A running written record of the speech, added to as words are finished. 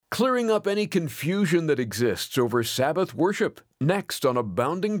clearing up any confusion that exists over Sabbath worship, next on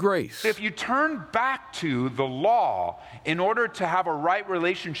Abounding Grace. If you turn back to the law in order to have a right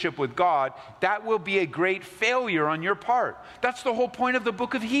relationship with God, that will be a great failure on your part. That's the whole point of the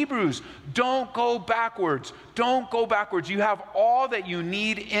book of Hebrews. Don't go backwards. Don't go backwards. You have all that you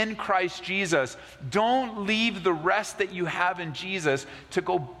need in Christ Jesus. Don't leave the rest that you have in Jesus to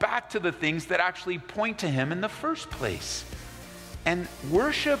go back to the things that actually point to Him in the first place. And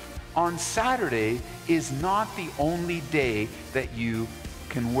worship on Saturday is not the only day that you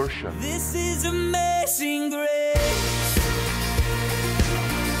can worship. This is amazing grace.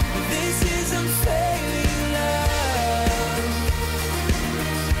 This is unfailing love.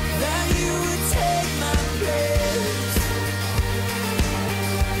 That you would take my place.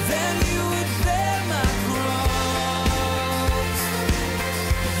 That you would bear my cross.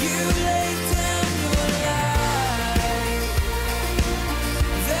 You laid down your life.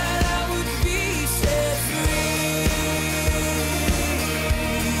 That I would be set free.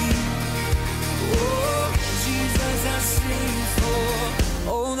 Oh, Jesus, I sing for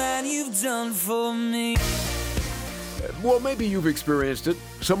all that you've done for me. Well, maybe you've experienced it.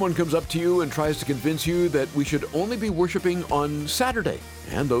 Someone comes up to you and tries to convince you that we should only be worshiping on Saturday,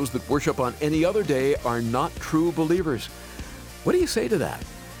 and those that worship on any other day are not true believers. What do you say to that?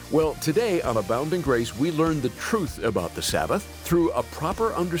 Well, today on Abounding Grace, we learn the truth about the Sabbath through a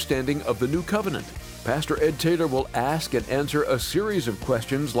proper understanding of the New Covenant. Pastor Ed Taylor will ask and answer a series of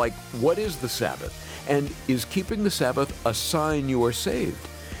questions like, what is the Sabbath? And is keeping the Sabbath a sign you are saved?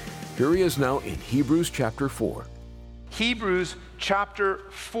 Here he is now in Hebrews chapter 4. Hebrews chapter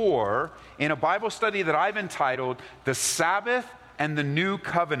 4 in a Bible study that I've entitled, The Sabbath and the New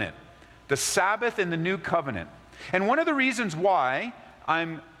Covenant. The Sabbath and the New Covenant. And one of the reasons why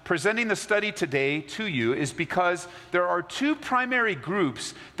I'm presenting the study today to you is because there are two primary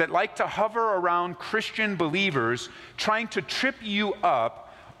groups that like to hover around Christian believers trying to trip you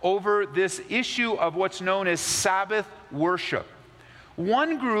up over this issue of what's known as Sabbath worship.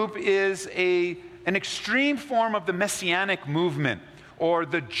 One group is an extreme form of the Messianic movement or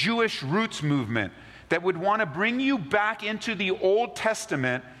the Jewish roots movement that would want to bring you back into the Old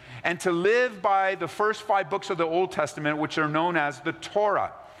Testament and to live by the first 5 books of the Old Testament, which are known as the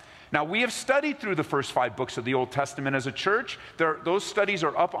Torah. Now, we have studied through the first 5 books of the Old Testament as a church. Those studies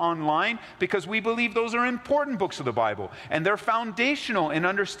are up online because we believe those are important books of the Bible. And they're foundational in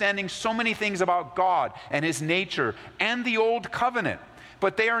understanding so many things about God and His nature and the Old Covenant.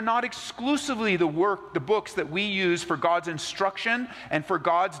 But they are not exclusively the books that we use for God's instruction and for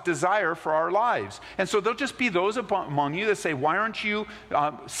God's desire for our lives. And so there'll just be those among you that say, why aren't you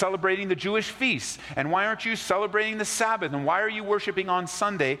celebrating the Jewish feasts? And why aren't you celebrating the Sabbath? And why are you worshiping on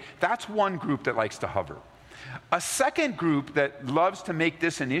Sunday? That's one group that likes to hover. A second group that loves to make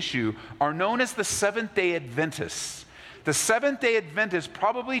this an issue are known as the Seventh-day Adventists. The Seventh-day Adventists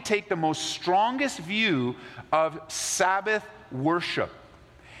probably take the most strongest view of Sabbath worship.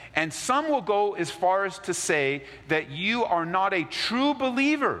 And some will go as far as to say that you are not a true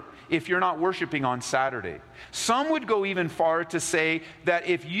believer if you're not worshiping on Saturday. Some would go even far to say that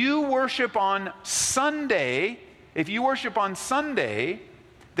if you worship on Sunday, that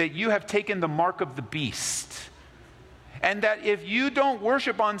you have taken the mark of the beast. And that if you don't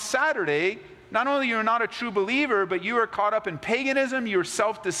worship on Saturday, not only you're not a true believer, but you are caught up in paganism, you're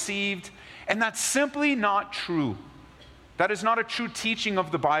self-deceived, and that's simply not true. That is not a true teaching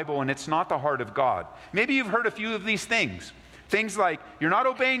of the Bible, and it's not the heart of God. Maybe you've heard a few of these things. Things like, you're not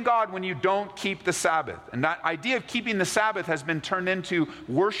obeying God when you don't keep the Sabbath. And that idea of keeping the Sabbath has been turned into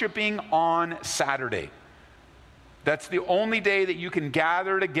worshiping on Saturday. That's the only day that you can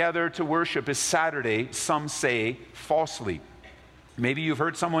gather together to worship is Saturday, some say falsely. Maybe you've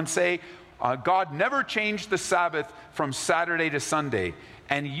heard someone say, God never changed the Sabbath from Saturday to Sunday.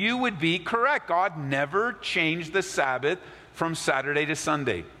 And you would be correct. God never changed the Sabbath from Saturday to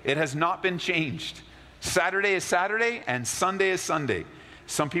Sunday. It has not been changed. Saturday is Saturday and Sunday is Sunday.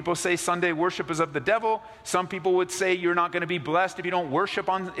 Some people say Sunday worship is of the devil. Some people would say you're not going to be blessed if you don't worship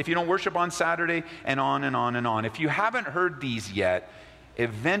on Saturday, and on and on and on. If you haven't heard these yet,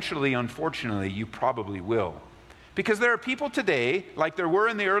 eventually, unfortunately, you probably will. Because there are people today, like there were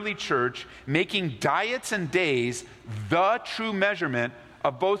in the early church, making diets and days the true measurement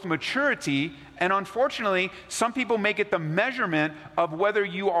of both maturity, and unfortunately, some people make it the measurement of whether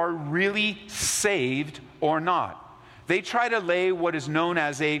you are really saved or not. They try to lay what is known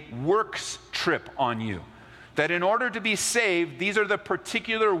as a works trip on you. That in order to be saved, these are the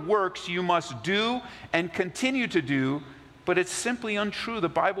particular works you must do and continue to do, but it's simply untrue. The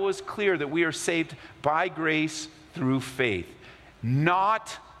Bible is clear that we are saved by grace through faith,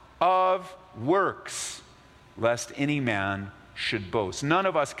 not of works, lest any man should boast. None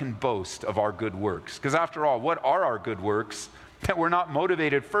of us can boast of our good works. Because after all, what are our good works? That we're not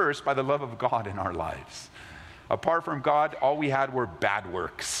motivated first by the love of God in our lives. Apart from God, all we had were bad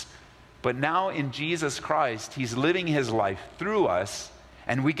works. But now in Jesus Christ, he's living his life through us,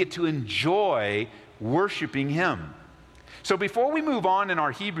 and we get to enjoy worshiping him. So before we move on in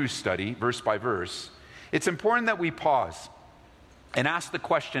our Hebrew study, verse by verse, it's important that we pause and ask the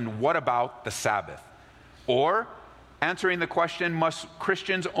question, what about the Sabbath? Or answering the question, must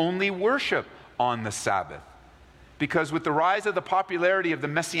Christians only worship on the Sabbath? Because with the rise of the popularity of the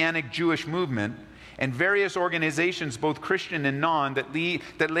Messianic Jewish movement and various organizations, both Christian and non,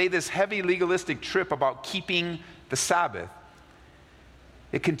 that lay this heavy legalistic trip about keeping the Sabbath,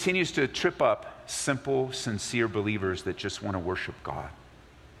 it continues to trip up simple, sincere believers that just want to worship God.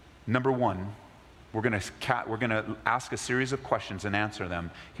 Number one, we're going to ask a series of questions and answer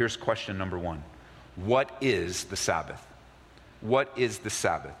them. Here's question number one. What is the Sabbath? What is the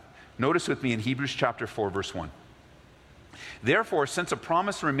Sabbath? Notice with me in Hebrews chapter 4, verse 1. Therefore, since a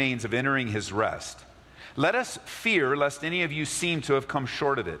promise remains of entering his rest, let us fear lest any of you seem to have come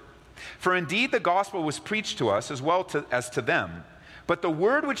short of it. For indeed the gospel was preached to us as well as to them, but the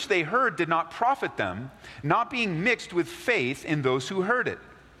word which they heard did not profit them, not being mixed with faith in those who heard it.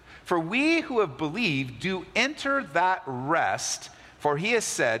 For we who have believed do enter that rest, for he has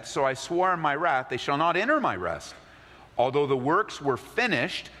said, so I swore in my wrath, they shall not enter my rest, although the works were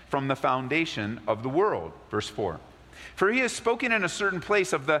finished from the foundation of the world. Verse 4. For he has spoken in a certain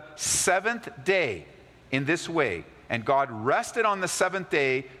place of the seventh day in this way, and God rested on the seventh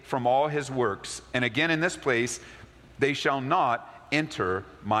day from all his works. And again in this place, they shall not enter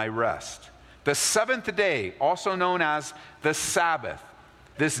my rest. The seventh day, also known as the Sabbath,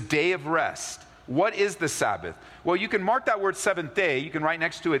 this day of rest. What is the Sabbath? Well, you can mark that word seventh day, you can write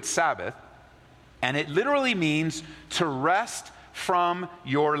next to it Sabbath, and it literally means to rest from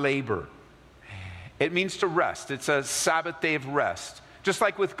your labor. It means to rest. It's a Sabbath day of rest. Just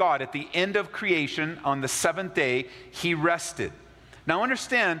like with God, at the end of creation, on the seventh day, he rested. Now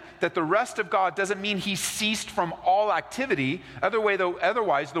understand that the rest of God doesn't mean he ceased from all activity.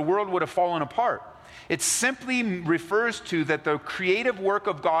 Otherwise, the world would have fallen apart. It simply refers to that the creative work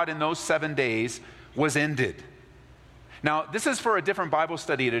of God in those 7 days was ended. Now, this is for a different Bible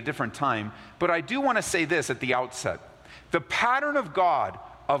study at a different time, but I do want to say this at the outset. The pattern of God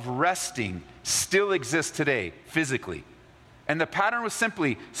of resting still exists today, physically. And the pattern was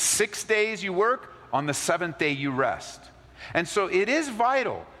simply 6 days you work, on the seventh day you rest. And so it is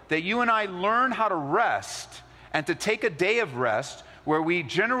vital that you and I learn how to rest and to take a day of rest where we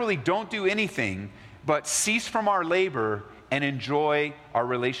generally don't do anything but cease from our labor and enjoy our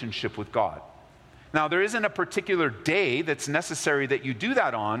relationship with God. Now, there isn't a particular day that's necessary that you do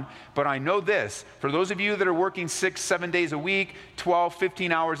that on, but I know this. For those of you that are working 6, 7 days a week, 12,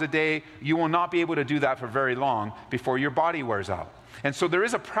 15 hours a day, you will not be able to do that for very long before your body wears out. And so there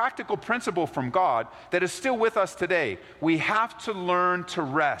is a practical principle from God that is still with us today. We have to learn to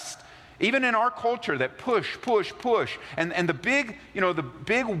rest. Even in our culture that push. And the big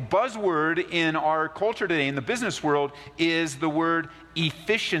buzzword in our culture today, in the business world, is the word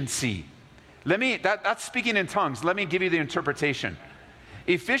efficiency. That's speaking in tongues. Let me give you the interpretation.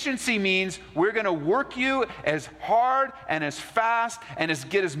 Efficiency means we're going to work you as hard and as fast and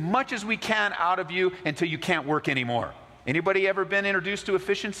get as much as we can out of you until you can't work anymore. Anybody ever been introduced to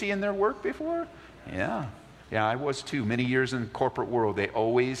efficiency in their work before? Yeah, I was too. Many years in the corporate world, they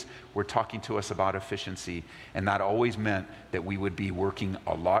always were talking to us about efficiency, and that always meant that we would be working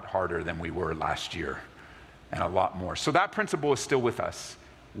a lot harder than we were last year, and a lot more. So that principle is still with us.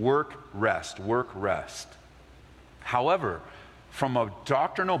 Work, rest. However, from a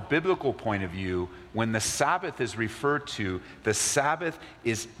doctrinal biblical point of view, when the Sabbath is referred to, the Sabbath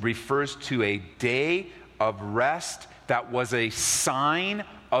refers to a day of rest that was a sign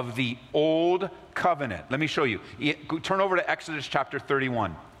of the old covenant. Let me show you. Turn over to Exodus chapter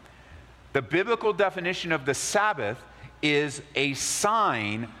 31. The biblical definition of the Sabbath is a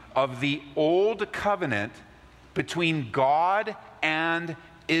sign of the old covenant between God and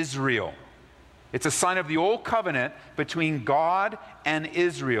Israel. It's a sign of the old covenant between God and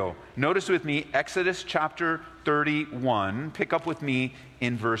Israel. Notice with me Exodus chapter 31. Pick up with me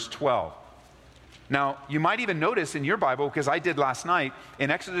in verse 12. Now, you might even notice in your Bible, because I did last night,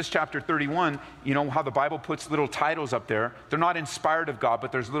 in Exodus chapter 31, you know how the Bible puts little titles up there. They're not inspired of God,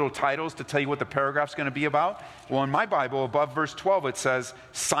 but there's little titles to tell you what the paragraph's going to be about. Well, in my Bible, above verse 12, it says,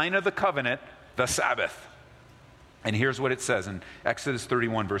 sign of the covenant, the Sabbath. And here's what it says in Exodus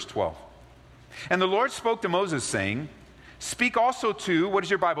 31, verse 12. And the Lord spoke to Moses, saying, Speak also to, what does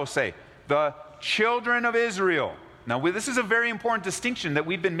your Bible say? The children of Israel. Now, this is a very important distinction that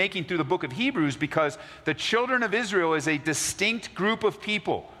we've been making through the book of Hebrews, because the children of Israel is a distinct group of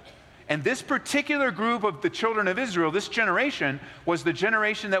people. And this particular group of the children of Israel, this generation, was the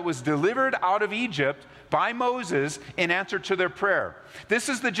generation that was delivered out of Egypt by Moses in answer to their prayer. This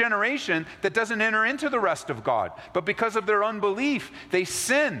is the generation that doesn't enter into the rest of God, but because of their unbelief, they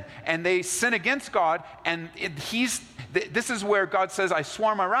sin, and they sin against God, and this is where God says, I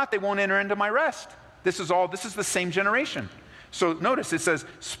swore my wrath, they won't enter into my rest. This is the same generation. So notice it says,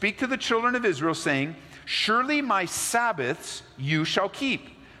 speak to the children of Israel, saying, surely my Sabbaths you shall keep,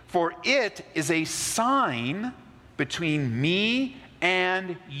 for it is a sign between me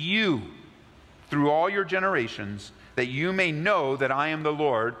and you through all your generations, that you may know that I am the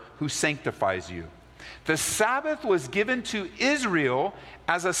Lord who sanctifies you. The Sabbath was given to Israel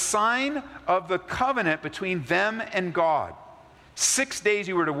as a sign of the covenant between them and God. 6 days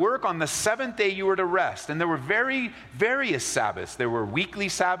you were to work, on the seventh day you were to rest. And there were various Sabbaths. There were weekly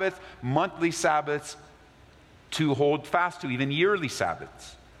Sabbaths, monthly Sabbaths, to hold fast to, even yearly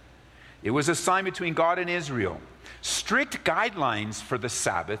Sabbaths. It was a sign between God and Israel. Strict guidelines for the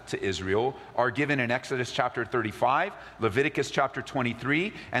Sabbath to Israel are given in Exodus chapter 35, Leviticus chapter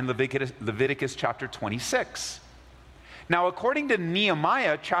 23, and Leviticus chapter 26. Now, according to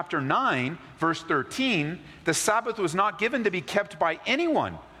Nehemiah chapter 9, verse 13, the Sabbath was not given to be kept by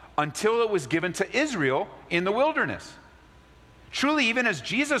anyone until it was given to Israel in the wilderness. Truly, even as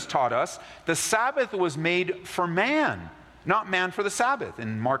Jesus taught us, the Sabbath was made for man, not man for the Sabbath,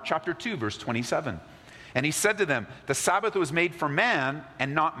 in Mark chapter 2, verse 27. And he said to them, the Sabbath was made for man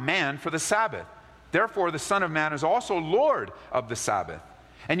and not man for the Sabbath. Therefore, the Son of Man is also Lord of the Sabbath.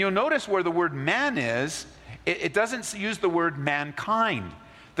 And you'll notice where the word man is, it doesn't use the word mankind.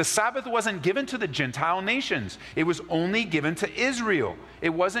 The Sabbath wasn't given to the Gentile nations. It was only given to Israel.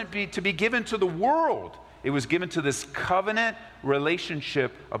 It wasn't to be given to the world. It was given to this covenant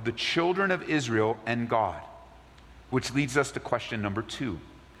relationship of the children of Israel and God. Which leads us to question number 2.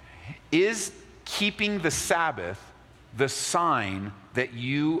 Is keeping the Sabbath the sign that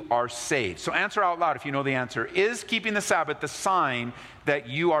you are saved? So answer out loud if you know the answer. Is keeping the Sabbath the sign that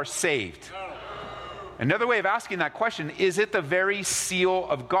you are saved? No. Another way of asking that question, is it the very seal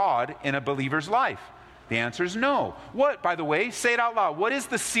of God in a believer's life? The answer is no. What, by the way, say it out loud. What is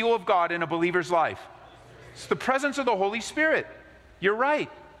the seal of God in a believer's life? It's the presence of the Holy Spirit. You're right.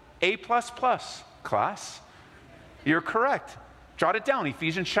 A++, class. You're correct. Jot it down,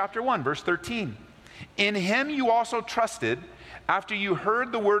 Ephesians chapter 1, verse 13. In him you also trusted, after you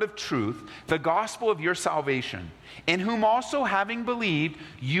heard the word of truth, the gospel of your salvation, in whom also having believed,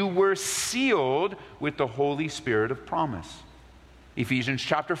 you were sealed with the Holy Spirit of promise. Ephesians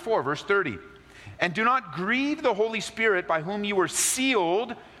chapter 4, verse 30. And do not grieve the Holy Spirit, by whom you were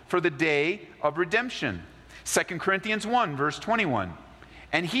sealed for the day of redemption. 2 Corinthians 1, verse 21.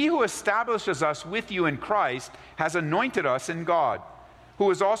 And he who establishes us with you in Christ has anointed us in God, who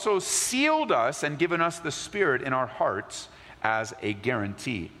has also sealed us and given us the Spirit in our hearts as a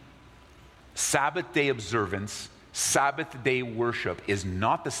guarantee. Sabbath day observance, Sabbath day worship is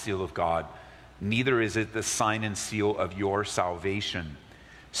not the seal of God, neither is it the sign and seal of your salvation.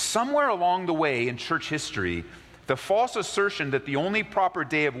 Somewhere along the way in church history, the false assertion that the only proper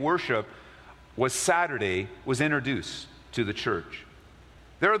day of worship was Saturday was introduced to the church.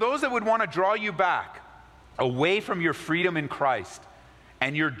 There are those that would want to draw you back away from your freedom in Christ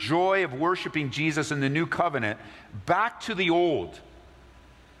and your joy of worshiping Jesus in the new covenant back to the old.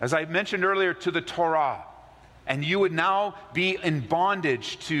 As I mentioned earlier, to the Torah. And you would now be in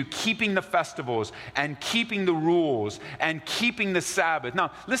bondage to keeping the festivals and keeping the rules and keeping the Sabbath.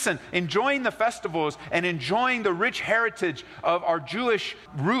 Now, listen, enjoying the festivals and enjoying the rich heritage of our Jewish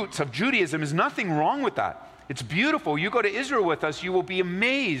roots of Judaism is nothing wrong with that. It's beautiful. You go to Israel with us, you will be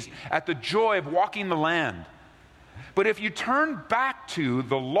amazed at the joy of walking the land. But if you turn back to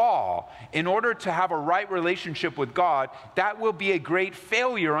the law in order to have a right relationship with God, that will be a great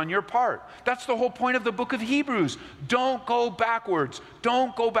failure on your part. That's the whole point of the book of Hebrews. Don't go backwards.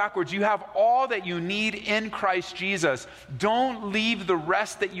 Don't go backwards. You have all that you need in Christ Jesus. Don't leave the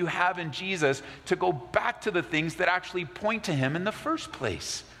rest that you have in Jesus to go back to the things that actually point to Him in the first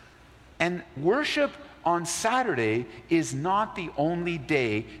place. And worship on Saturday is not the only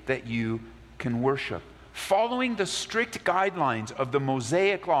day that you can worship. Following the strict guidelines of the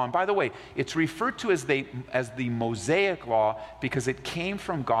Mosaic Law, and by the way, it's referred to as the Mosaic Law because it came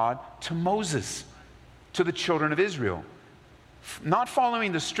from God to Moses, to the children of Israel. Not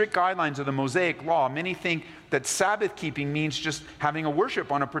following the strict guidelines of the Mosaic Law, many think that Sabbath keeping means just having a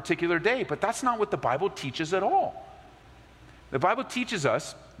worship on a particular day, but that's not what the Bible teaches at all. The Bible teaches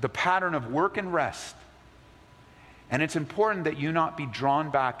us the pattern of work and rest. And it's important that you not be drawn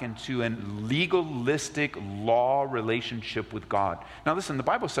back into a legalistic law relationship with God. Now listen, the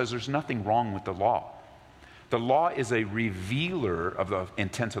Bible says there's nothing wrong with the law. The law is a revealer of the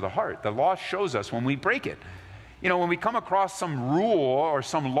intent of the heart. The law shows us when we break it. You know, when we come across some rule or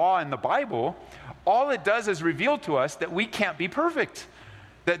some law in the Bible, all it does is reveal to us that we can't be perfect,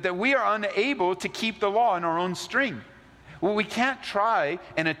 that we are unable to keep the law in our own strength. Well, we can't try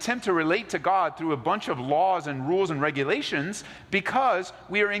and attempt to relate to God through a bunch of laws and rules and regulations because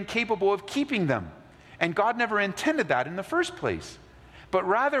we are incapable of keeping them. And God never intended that in the first place. But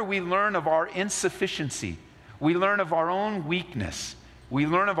rather, we learn of our insufficiency. We learn of our own weakness. We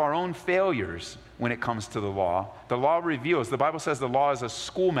learn of our own failures when it comes to the law. The law reveals, the Bible says the law is a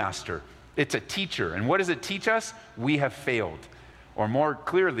schoolmaster. It's a teacher. And what does it teach us? We have failed. Or more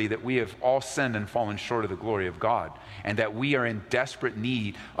clearly, that we have all sinned and fallen short of the glory of God, and that we are in desperate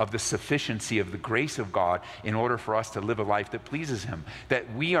need of the sufficiency of the grace of God in order for us to live a life that pleases Him.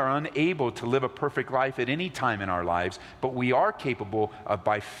 That we are unable to live a perfect life at any time in our lives, but we are capable of,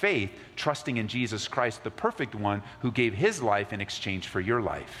 by faith, trusting in Jesus Christ, the perfect one who gave His life in exchange for your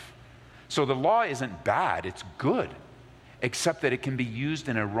life. So the law isn't bad, it's good, except that it can be used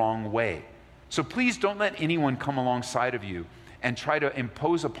in a wrong way. So please don't let anyone come alongside of you and try to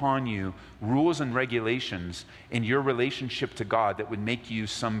impose upon you rules and regulations in your relationship to God that would make you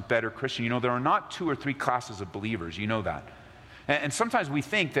some better Christian. You know, there are not 2 or 3 classes of believers. You know that. And sometimes we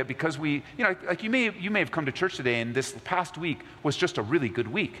think that because we, you know, like you may have come to church today and this past week was just a really good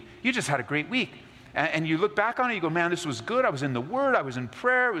week. You just had a great week. And you look back on it, you go, man, this was good. I was in the Word. I was in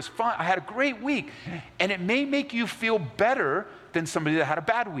prayer. It was fun. I had a great week. And it may make you feel better than somebody that had a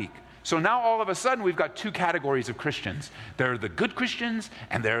bad week. So now all of a sudden we've got 2 categories of Christians. There are the good Christians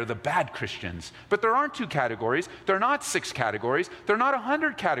and there are the bad Christians. But there aren't 2 categories. There are not 6 categories. There are not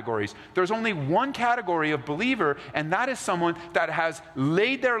 100 categories. There's only one category of believer, and that is someone that has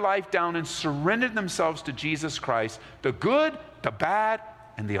laid their life down and surrendered themselves to Jesus Christ, the good, the bad,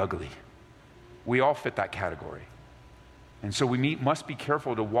 and the ugly. We all fit that category. And so we must be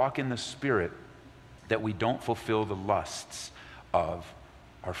careful to walk in the Spirit that we don't fulfill the lusts of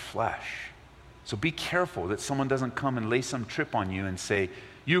our flesh. So be careful that someone doesn't come and lay some trip on you and say,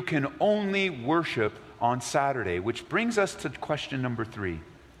 you can only worship on Saturday, which brings us to question number 3.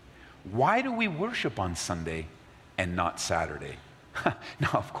 Why do we worship on Sunday and not Saturday? Now,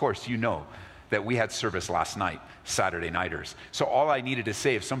 of course, you know that we had service last night, Saturday nighters. So all I needed to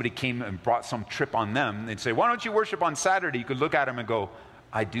say, if somebody came and brought some trip on them, they'd say, why don't you worship on Saturday? You could look at them and go,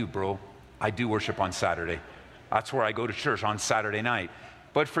 I do, bro. I do worship on Saturday. That's where I go to church, on Saturday night.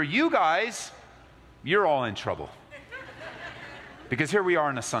 But for you guys, you're all in trouble. Because here we are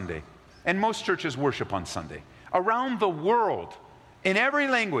on a Sunday. And most churches worship on Sunday. Around the world, in every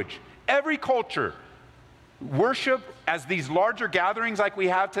language, every culture, worship as these larger gatherings like we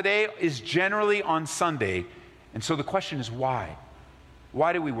have today is generally on Sunday. And so the question is why?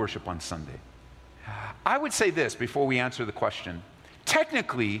 Why do we worship on Sunday? I would say this before we answer the question.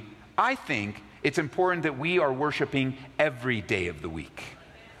 Technically, I think it's important that we are worshiping every day of the week.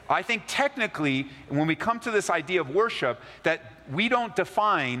 I think technically, when we come to this idea of worship, that we don't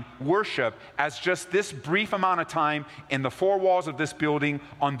define worship as just this brief amount of time in the 4 walls of this building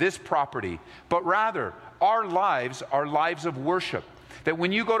on this property, but rather our lives are lives of worship. That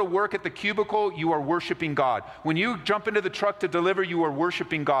when you go to work at the cubicle, you are worshiping God. When you jump into the truck to deliver, you are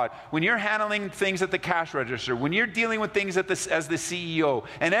worshiping God. When you're handling things at the cash register, when you're dealing with things as the CEO,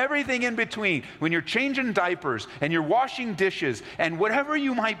 and everything in between, when you're changing diapers, and you're washing dishes, and whatever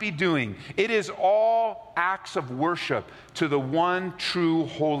you might be doing, it is all acts of worship to the one true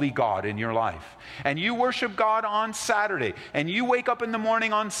holy God in your life. And you worship God on Saturday, and you wake up in the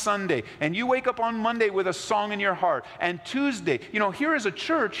morning on Sunday, and you wake up on Monday with a song in your heart, and Tuesday, you know, here as a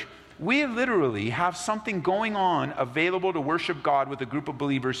church, we literally have something going on available to worship God with a group of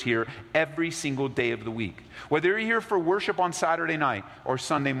believers here every single day of the week. Whether you're here for worship on Saturday night or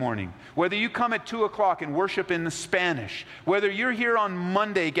Sunday morning, whether you come at 2 o'clock and worship in the Spanish, whether you're here on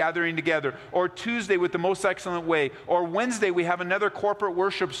Monday gathering together, or Tuesday with the Most Excellent Way, or Wednesday we have another corporate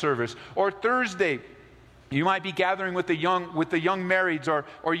worship service, or Thursday you might be gathering with the young marrieds,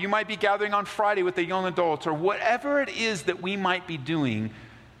 or you might be gathering on Friday with the young adults, or whatever it is that we might be doing,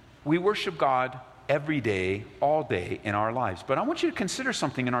 we worship God every day, all day in our lives. But I want you to consider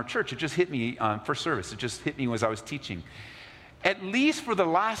something in our church. It just hit me for service. It just hit me as I was teaching. At least for the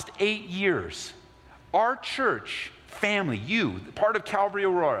last 8 years, our church family, you, part of Calvary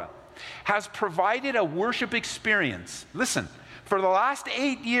Aurora, has provided a worship experience, listen, For the last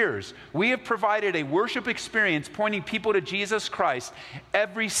 8 years, we have provided a worship experience pointing people to Jesus Christ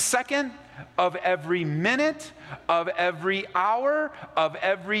every second of every minute, of every hour, of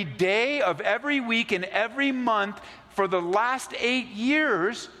every day, of every week, and every month for the last 8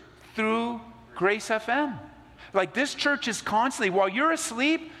 years through Grace FM. Like, this church is constantly, while you're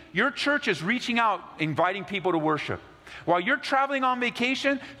asleep, your church is reaching out, inviting people to worship. While you're traveling on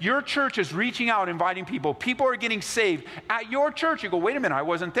vacation, your church is reaching out, inviting people. People are getting saved at your church. You go, wait a minute, I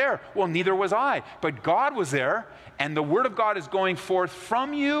wasn't there. Well, neither was I. But God was there, and the word of God is going forth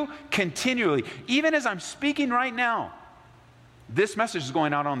from you continually. Even as I'm speaking right now, this message is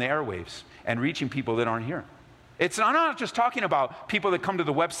going out on the airwaves and reaching people that aren't here. I'm not just talking about people that come to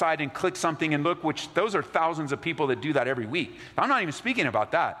the website and click something and look, which those are thousands of people that do that every week. I'm not even speaking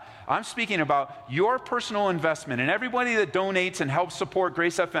about that. I'm speaking about your personal investment and everybody that donates and helps support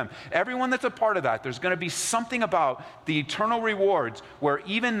Grace FM. Everyone that's a part of that, there's going to be something about the eternal rewards where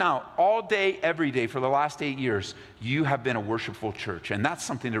even now, all day, every day, for the last 8 years, you have been a worshipful church. And that's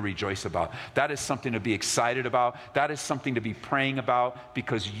something to rejoice about. That is something to be excited about. That is something to be praying about,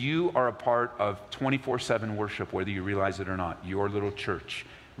 because you are a part of 24/7 worship, whether you realize it or not. Your little church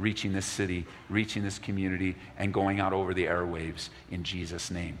reaching this city, reaching this community, and going out over the airwaves in Jesus'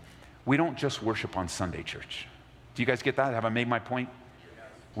 name. We don't just worship on Sunday, church. Do you guys get that? Have I made my point?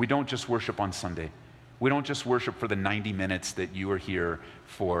 We don't just worship on Sunday. We don't just worship for the 90 minutes that you are here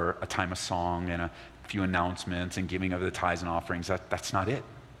for a time of song and a few announcements and giving of the tithes and offerings. That's not it.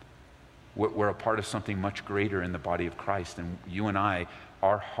 We're a part of something much greater in the body of Christ, and you and I,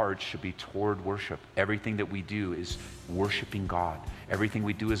 our hearts should be toward worship. Everything that we do is worshiping God. Everything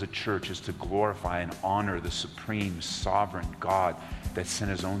we do as a church is to glorify and honor the supreme, sovereign God that sent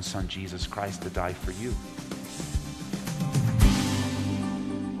his own son, Jesus Christ, to die for you.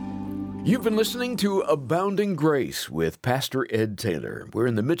 You've been listening to Abounding Grace with Pastor Ed Taylor. We're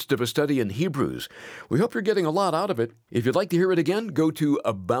in the midst of a study in Hebrews. We hope you're getting a lot out of it. If you'd like to hear it again, go to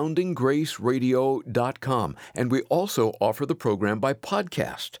aboundinggraceradio.com. And we also offer the program by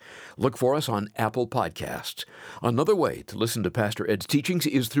podcast. Look for us on Apple Podcasts. Another way to listen to Pastor Ed's teachings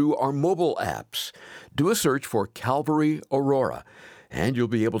is through our mobile apps. Do a search for Calvary Aurora, and you'll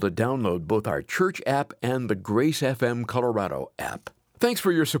be able to download both our church app and the Grace FM Colorado app. Thanks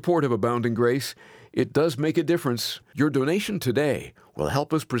for your support of Abounding Grace. It does make a difference. Your donation today will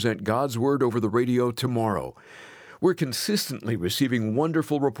help us present God's Word over the radio tomorrow. We're consistently receiving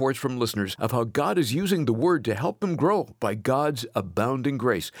wonderful reports from listeners of how God is using the Word to help them grow by God's abounding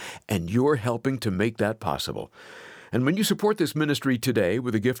grace, and you're helping to make that possible. And when you support this ministry today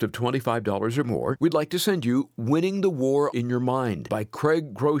with a gift of $25 or more, we'd like to send you Winning the War in Your Mind by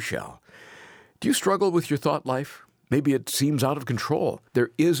Craig Groeschel. Do you struggle with your thought life? Maybe it seems out of control.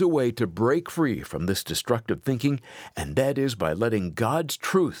 There is a way to break free from this destructive thinking, and that is by letting God's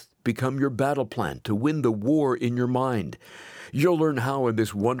truth become your battle plan to win the war in your mind. You'll learn how in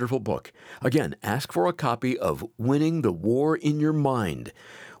this wonderful book. Again, ask for a copy of Winning the War in Your Mind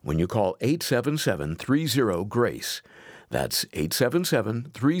when you call 877-30-GRACE. That's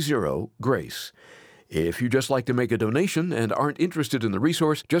 877-30-GRACE. If you just like to make a donation and aren't interested in the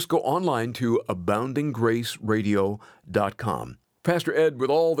resource, just go online to aboundinggraceradio.com. Pastor Ed, with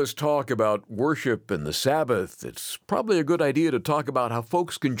all this talk about worship and the Sabbath, it's probably a good idea to talk about how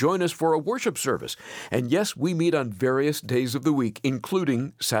folks can join us for a worship service. And yes, we meet on various days of the week,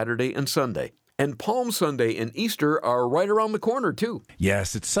 including Saturday and Sunday. And Palm Sunday and Easter are right around the corner, too.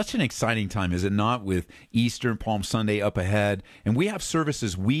 Yes, it's such an exciting time, is it not, with Easter and Palm Sunday up ahead. And we have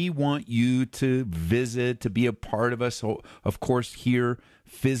services we want you to visit, to be a part of us. So, of course, here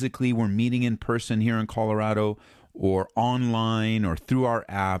physically, we're meeting in person here in Colorado, or online, or through our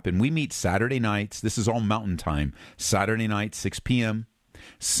app. And we meet Saturday nights. This is all Mountain Time. Saturday night, 6 p.m.,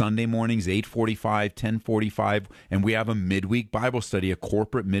 Sunday mornings, 8:45, 10:45, and we have a midweek Bible study, a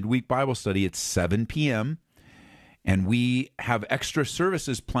corporate midweek Bible study at 7 p.m., and we have extra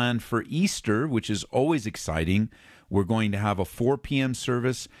services planned for Easter, which is always exciting. We're going to have a 4 p.m.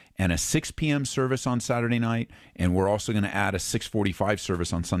 service and a 6 p.m. service on Saturday night, and we're also going to add a 6:45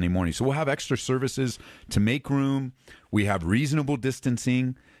 service on Sunday morning. So we'll have extra services to make room. We have reasonable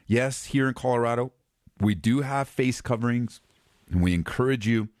distancing. Yes, here in Colorado, we do have face coverings, and we encourage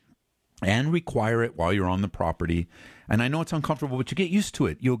you and require it while you're on the property. And I know it's uncomfortable, but you get used to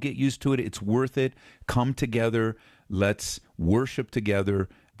it. You'll get used to it. It's worth it. Come together. Let's worship together.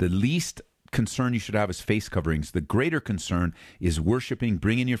 The least concern you should have is face coverings. The greater concern is worshiping,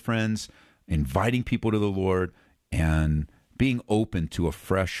 bringing your friends, inviting people to the Lord, and being open to a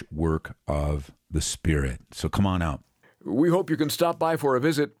fresh work of the Spirit. So come on out. We hope you can stop by for a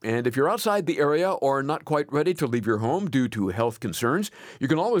visit, and if you're outside the area or not quite ready to leave your home due to health concerns, you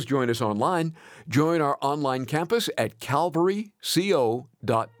can always join us online. Join our online campus at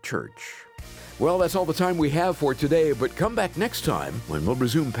calvaryco.church. Well, that's all the time we have for today, but come back next time when we'll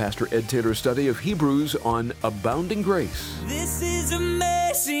resume Pastor Ed Taylor's study of Hebrews on abounding grace. This is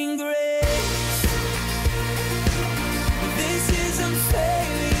amazing grace. This is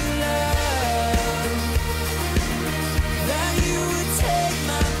unfailing love. That you would take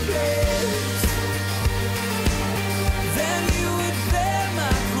my place. That you would bear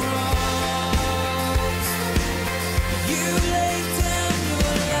my cross. You laid down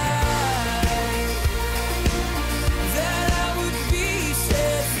your life. That I would be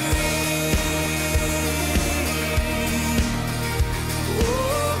set free.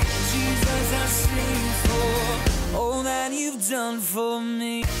 Oh, Jesus, I sing for all that you've done for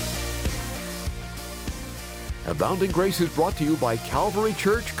me. Abounding Grace is brought to you by Calvary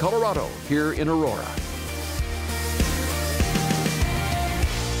Church, Colorado, here in Aurora.